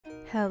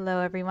Hello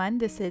everyone,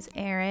 this is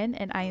Erin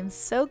and I am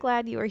so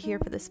glad you are here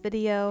for this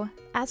video.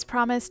 As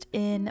promised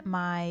in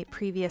my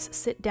previous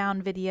sit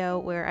down video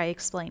where I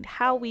explained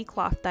how we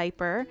cloth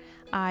diaper,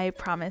 I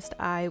promised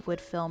I would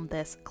film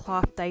this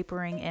cloth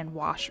diapering and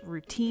wash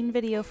routine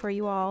video for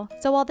you all.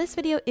 So while this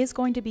video is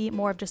going to be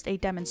more of just a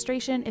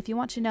demonstration, if you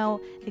want to know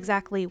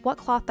exactly what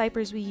cloth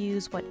diapers we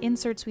use, what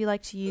inserts we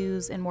like to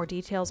use, and more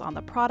details on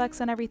the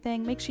products and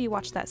everything, make sure you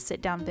watch that sit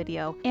down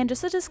video. And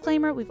just a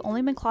disclaimer, we've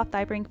only been cloth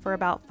diapering for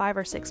about 5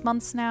 or 6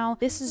 months now.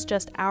 This is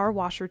just our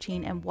wash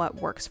routine and what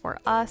works for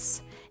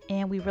us.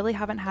 And we really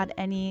haven't had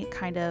any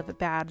kind of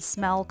bad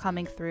smell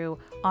coming through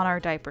on our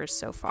diapers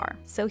so far.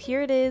 So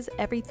here it is,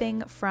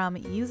 everything from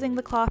using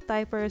the cloth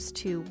diapers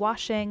to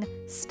washing,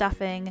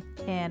 stuffing,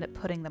 and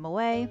putting them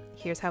away.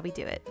 Here's how we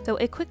do it. So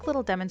a quick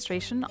little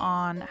demonstration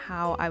on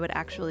how I would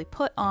actually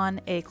put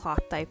on a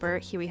cloth diaper.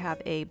 Here we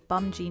have a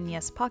Bum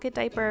Genius pocket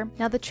diaper.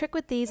 Now the trick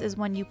with these is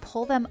when you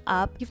pull them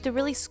up, you have to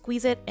really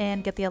squeeze it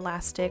and get the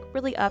elastic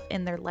really up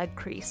in their leg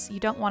crease. You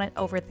don't want it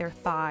over their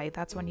thigh.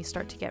 That's when you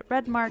start to get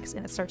red marks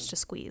and it starts to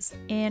squeeze.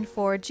 And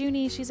for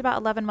Junie, she's about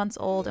 11 months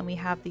old and we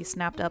have these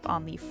snapped up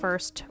on the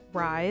first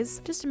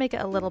rise just to make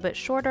it a little bit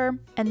shorter.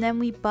 And then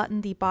we button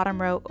the bottom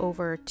row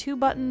over 2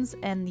 buttons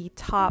and the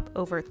top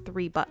over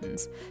 3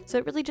 buttons. So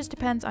it really just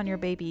depends on your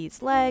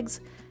baby's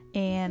legs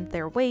and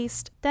their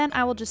waist. Then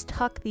I will just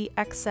tuck the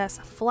excess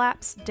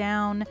flaps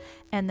down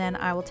and then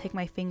I will take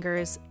my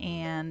fingers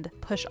and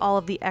push all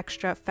of the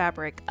extra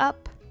fabric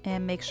up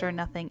and make sure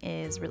nothing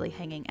is really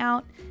hanging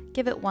out.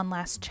 Give it one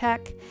last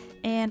check,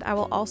 and I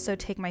will also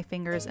take my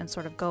fingers and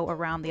sort of go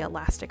around the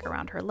elastic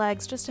around her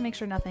legs just to make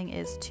sure nothing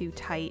is too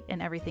tight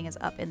and everything is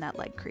up in that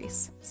leg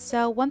crease.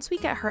 So once we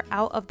get her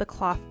out of the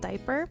cloth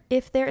diaper,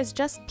 if there is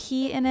just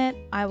pee in it,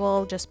 I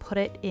will just put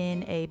it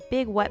in a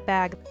big wet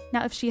bag.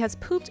 Now if she has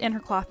pooped in her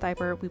cloth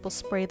diaper, we will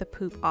spray the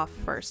poop off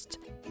first.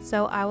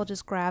 So I will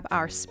just grab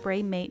our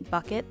Spray Mate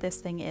bucket.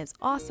 This thing is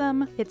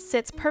awesome. It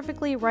sits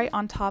perfectly right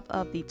on top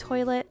of the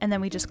toilet, and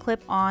then we just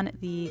clip on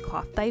the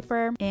cloth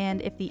diaper,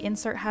 and if the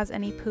insert has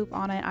any poop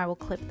on it, I will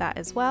clip that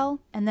as well.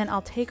 And then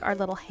I'll take our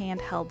little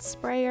handheld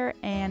sprayer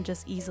and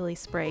just easily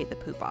spray the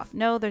poop off.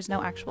 No, there's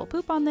no actual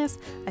poop on this.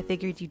 I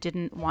figured you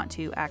didn't want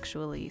to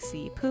actually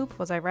see poop.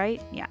 Was I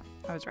right? Yeah,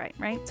 I was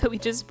right? So we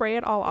just spray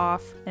it all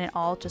off and it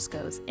all just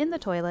goes in the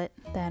toilet.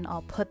 Then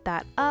I'll put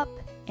that up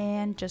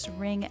and just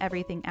wring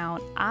everything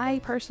out.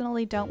 I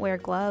personally don't wear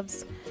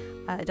gloves.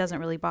 It doesn't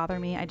really bother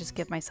me. I just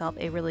give myself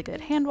a really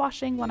good hand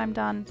washing when I'm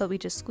done. But we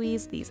just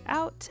squeeze these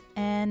out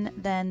and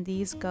then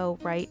these go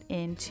right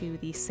into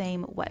the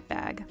same wet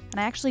bag. And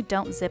I actually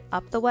don't zip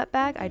up the wet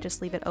bag, I just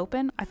leave it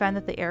open. I find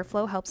that the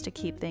airflow helps to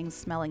keep things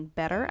smelling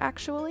better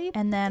actually.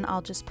 And then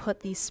I'll just put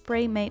the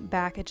Spray Mate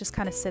back. It just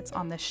kind of sits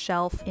on the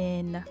shelf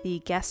in the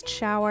guest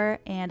shower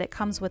and it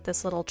comes with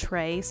this little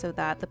tray so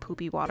that the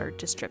poopy water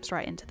just drips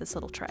right into this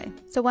little tray.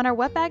 So when our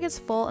wet bag is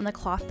full and the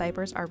cloth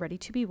diapers are ready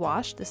to be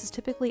washed, this is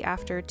typically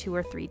after 2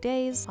 or 3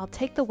 days, I'll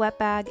take the wet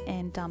bag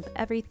and dump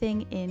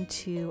everything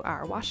into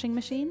our washing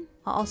machine.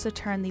 I'll also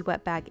turn the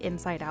wet bag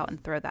inside out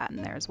and throw that in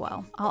there as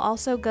well. I'll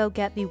also go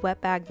get the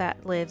wet bag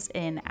that lives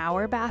in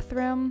our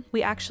bathroom.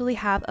 We actually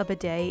have a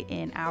bidet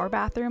in our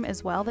bathroom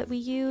as well that we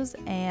use,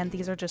 and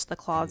these are just the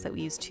cloths that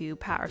we use to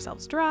pat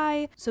ourselves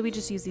dry. So we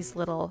just use these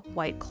little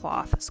white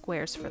cloth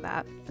squares for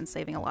that, and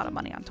saving a lot of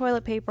money on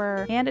toilet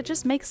paper. And it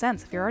just makes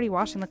sense if you're already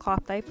washing the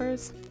cloth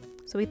diapers.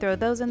 So we throw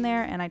those in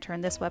there and I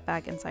turn this wet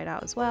bag inside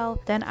out as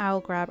well. Then I'll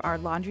grab our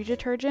laundry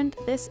detergent.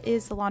 This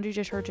is the laundry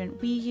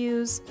detergent we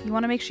use. You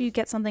want to make sure you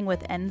get something with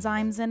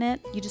enzymes in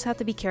it. You just have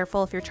to be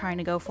careful if you're trying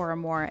to go for a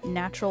more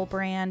natural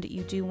brand.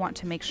 You do want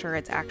to make sure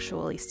it's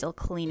actually still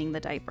cleaning the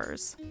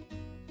diapers.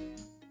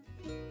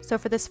 So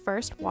for this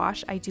first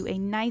wash, I do a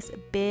nice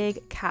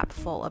big cap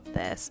full of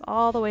this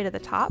all the way to the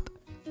top.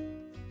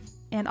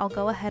 And I'll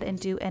go ahead and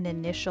do an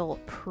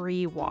initial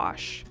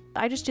pre-wash.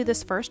 I just do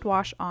this first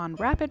wash on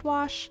rapid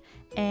wash,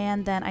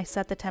 and then I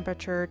set the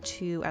temperature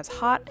to as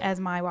hot as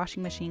my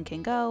washing machine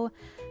can go,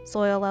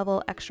 soil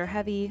level extra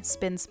heavy,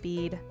 spin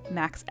speed,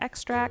 max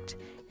extract,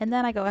 and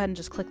then I go ahead and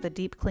just click the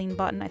deep clean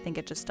button. I think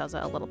it just does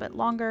it a little bit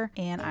longer,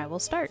 and I will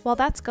start. While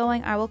that's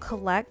going, I will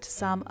collect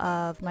some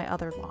of my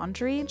other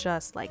laundry,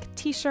 just like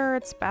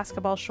t-shirts,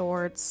 basketball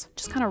shorts,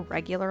 just kind of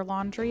regular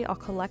laundry. I'll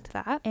collect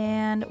that,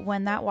 and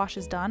when that wash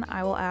is done,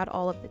 I will add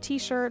all of the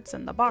t-shirts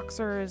and the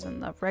boxers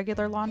and the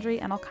regular laundry,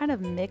 and I'll kind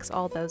of mix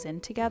all those in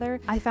together.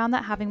 I found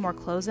that having more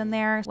clothes in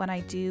there when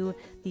I do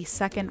the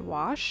second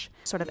wash,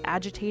 sort of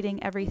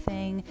agitating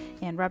everything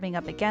and rubbing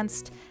up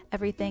against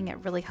everything, it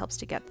really helps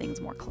to get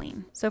things more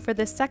clean. So for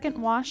this second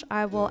wash,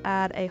 I will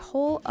add a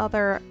whole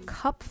other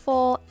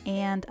cupful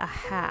and a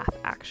half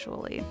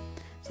actually.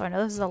 So I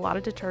know this is a lot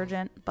of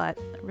detergent, but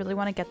I really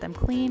want to get them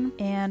clean.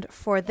 And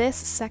for this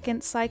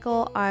second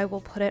cycle, I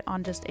will put it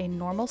on just a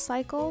normal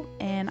cycle,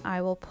 and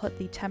I will put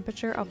the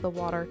temperature of the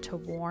water to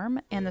warm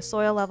and the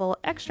soil level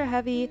extra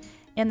heavy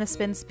and the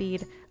spin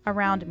speed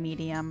around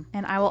medium.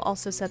 And I will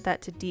also set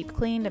that to deep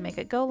clean to make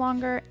it go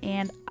longer.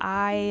 And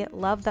I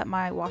love that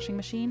my washing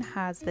machine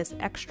has this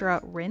extra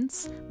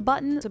rinse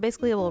button. So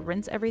basically it will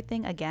rinse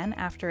everything again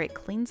after it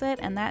cleans it.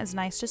 And that is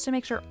nice just to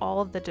make sure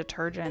all of the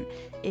detergent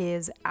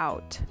is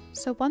out.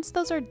 So once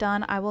those are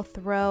done, I will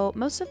throw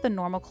most of the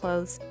normal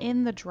clothes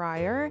in the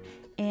dryer,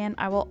 and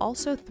I will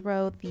also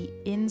throw the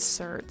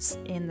inserts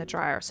in the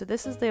dryer. So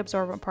this is the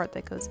absorbent part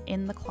that goes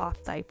in the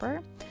cloth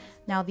diaper.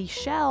 Now the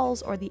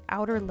shells, or the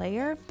outer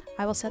layer,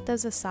 I will set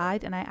those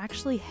aside and I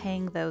actually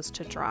hang those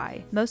to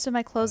dry. Most of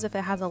my clothes, if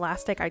it has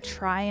elastic, I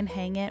try and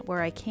hang it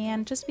where I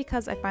can, just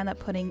because I find that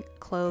putting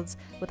clothes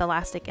with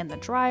elastic in the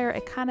dryer,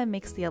 it kind of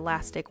makes the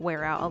elastic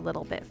wear out a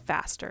little bit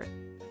faster.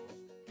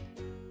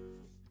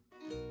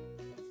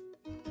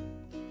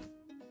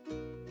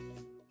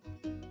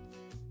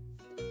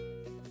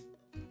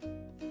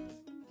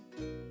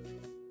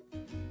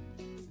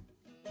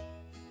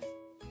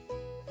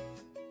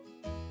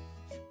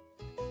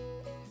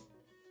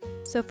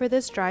 So for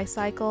this dry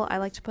cycle, I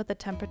like to put the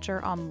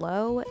temperature on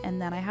low, and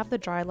then I have the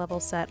dry level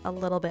set a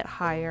little bit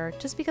higher,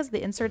 just because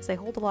the inserts, they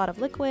hold a lot of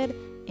liquid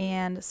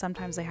and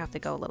sometimes they have to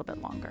go a little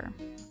bit longer.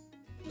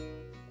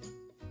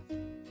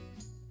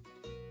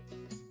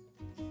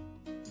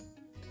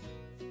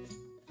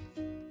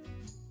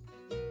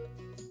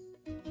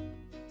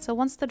 So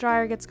once the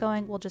dryer gets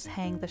going, we'll just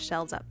hang the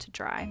shells up to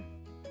dry.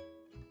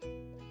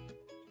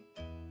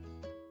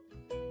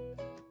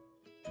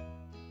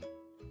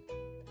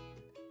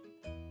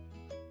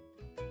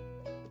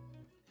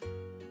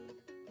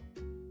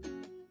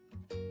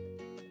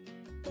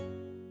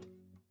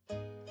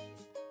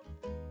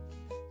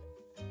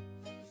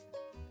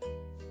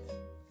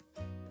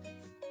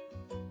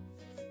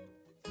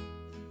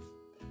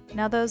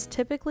 Now those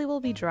typically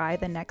will be dry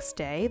the next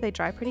day. They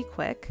dry pretty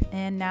quick.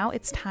 And now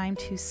it's time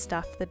to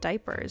stuff the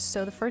diapers.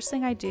 So the first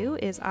thing I do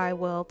is I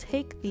will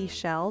take the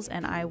shells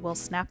and I will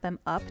snap them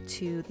up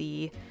to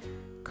the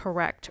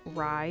correct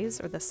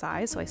rise or the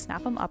size. So I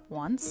snap them up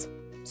once.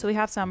 So we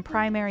have some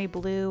primary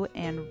blue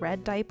and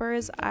red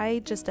diapers.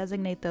 I just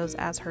designate those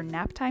as her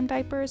nap time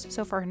diapers.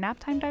 So for her nap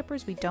time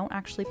diapers, we don't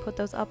actually put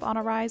those up on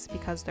a rise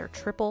because they're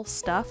triple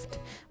stuffed,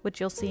 which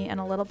you'll see in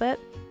a little bit.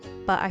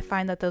 But I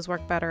find that those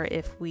work better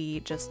if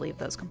we just leave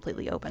those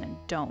completely open and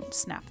don't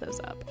snap those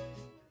up.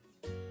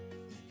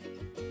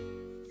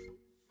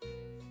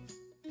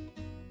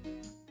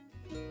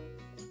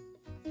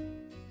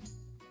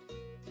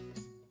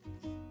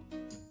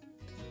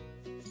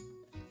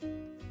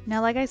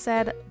 Now, like I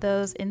said,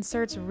 those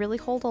inserts really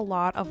hold a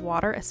lot of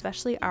water,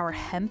 especially our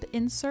hemp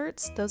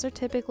inserts. Those are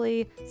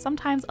typically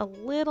sometimes a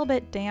little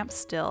bit damp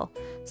still.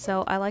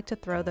 So I like to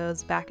throw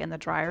those back in the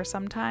dryer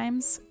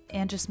sometimes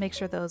and just make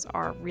sure those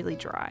are really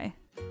dry.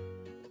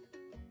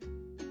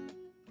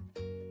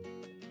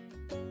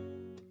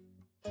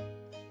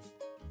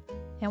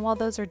 And while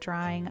those are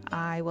drying,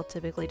 I will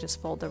typically just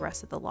fold the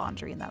rest of the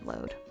laundry in that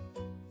load.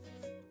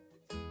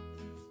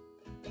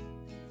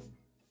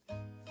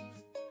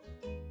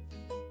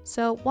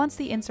 So once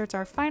the inserts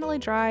are finally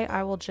dry,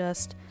 I will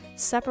just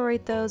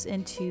separate those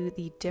into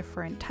the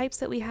different types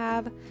that we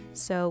have.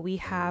 So we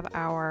have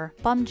our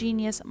Bum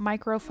Genius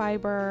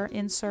microfiber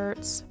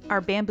inserts,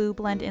 our bamboo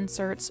blend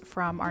inserts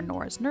from our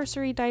Nora's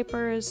Nursery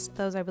diapers.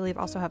 Those I believe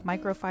also have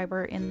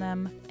microfiber in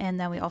them. And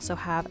then we also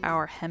have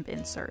our hemp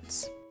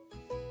inserts.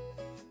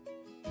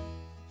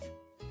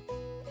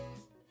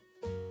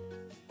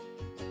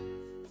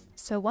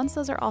 So once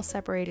those are all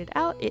separated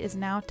out, it is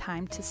now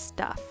time to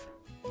stuff.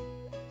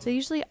 So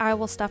usually I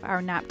will stuff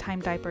our nap time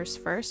diapers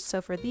first.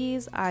 So for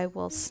these, I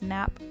will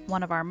snap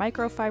one of our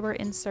microfiber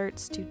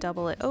inserts to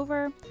double it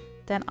over.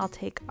 Then I'll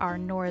take our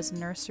Nora's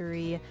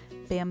Nursery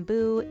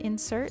bamboo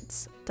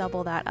inserts,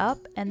 double that up,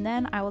 and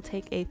then I will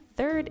take a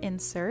third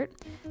insert.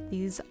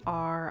 These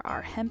are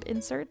our hemp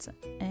inserts,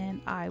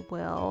 and I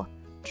will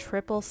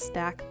triple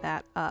stack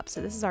that up.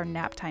 So this is our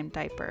nap time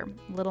diaper,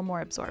 a little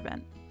more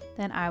absorbent.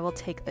 Then I will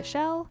take the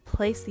shell,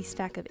 place the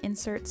stack of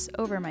inserts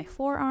over my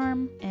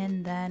forearm,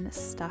 and then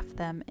stuff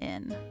them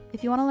in.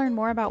 If you want to learn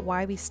more about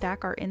why we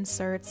stack our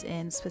inserts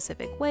in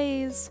specific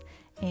ways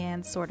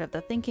and sort of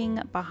the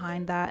thinking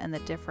behind that and the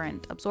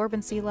different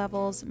absorbency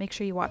levels, make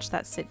sure you watch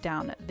that sit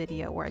down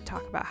video where I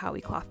talk about how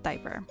we cloth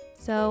diaper.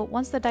 So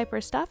once the diaper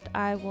is stuffed,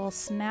 I will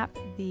snap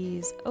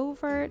these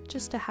over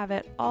just to have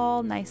it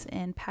all nice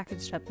and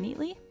packaged up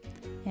neatly,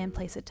 and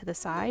place it to the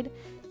side.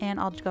 And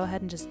I'll go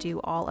ahead and just do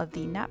all of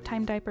the nap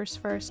time diapers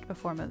first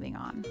before moving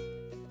on.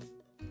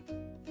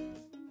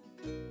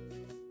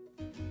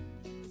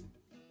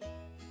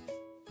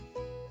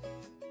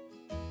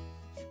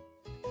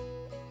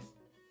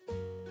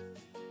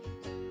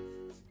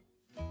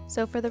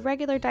 So for the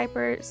regular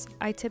diapers,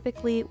 I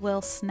typically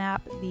will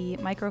snap the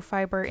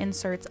microfiber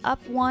inserts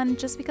up one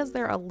just because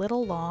they're a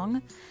little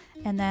long,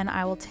 and then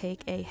I will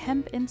take a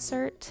hemp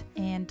insert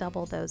and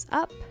double those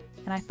up.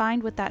 And I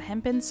find with that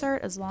hemp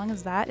insert, as long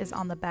as that is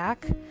on the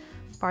back,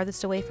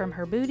 farthest away from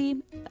her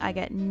booty, I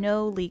get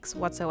no leaks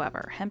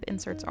whatsoever. Hemp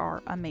inserts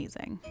are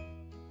amazing.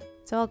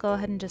 So I'll go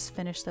ahead and just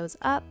finish those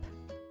up.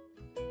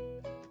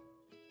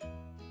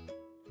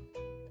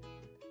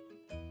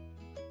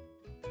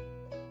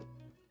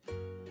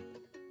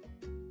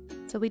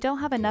 So we don't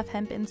have enough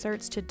hemp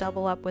inserts to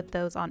double up with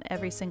those on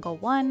every single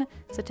one,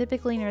 so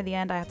typically near the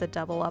end I have to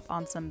double up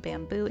on some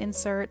bamboo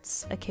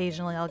inserts.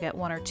 Occasionally I'll get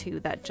one or two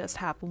that just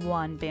have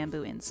one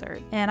bamboo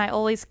insert. And I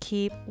always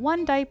keep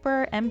one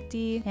diaper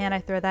empty, and I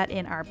throw that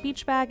in our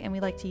beach bag, and we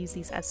like to use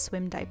these as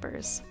swim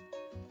diapers.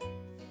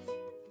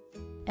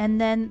 And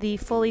then the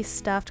fully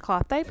stuffed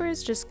cloth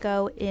diapers just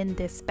go in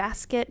this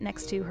basket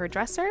next to her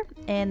dresser,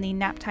 and the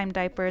nap time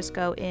diapers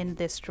go in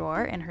this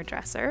drawer in her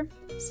dresser.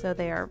 So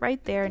they are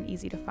right there and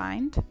easy to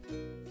find.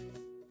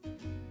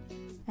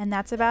 And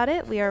that's about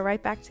it. We are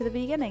right back to the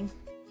beginning.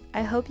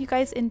 I hope you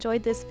guys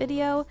enjoyed this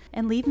video,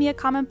 and leave me a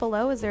comment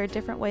below. Is there a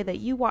different way that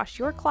you wash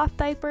your cloth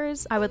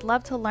diapers? I would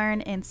love to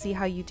learn and see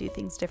how you do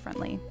things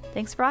differently.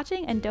 Thanks for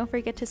watching, and don't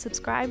forget to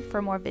subscribe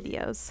for more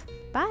videos.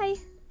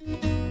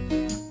 Bye!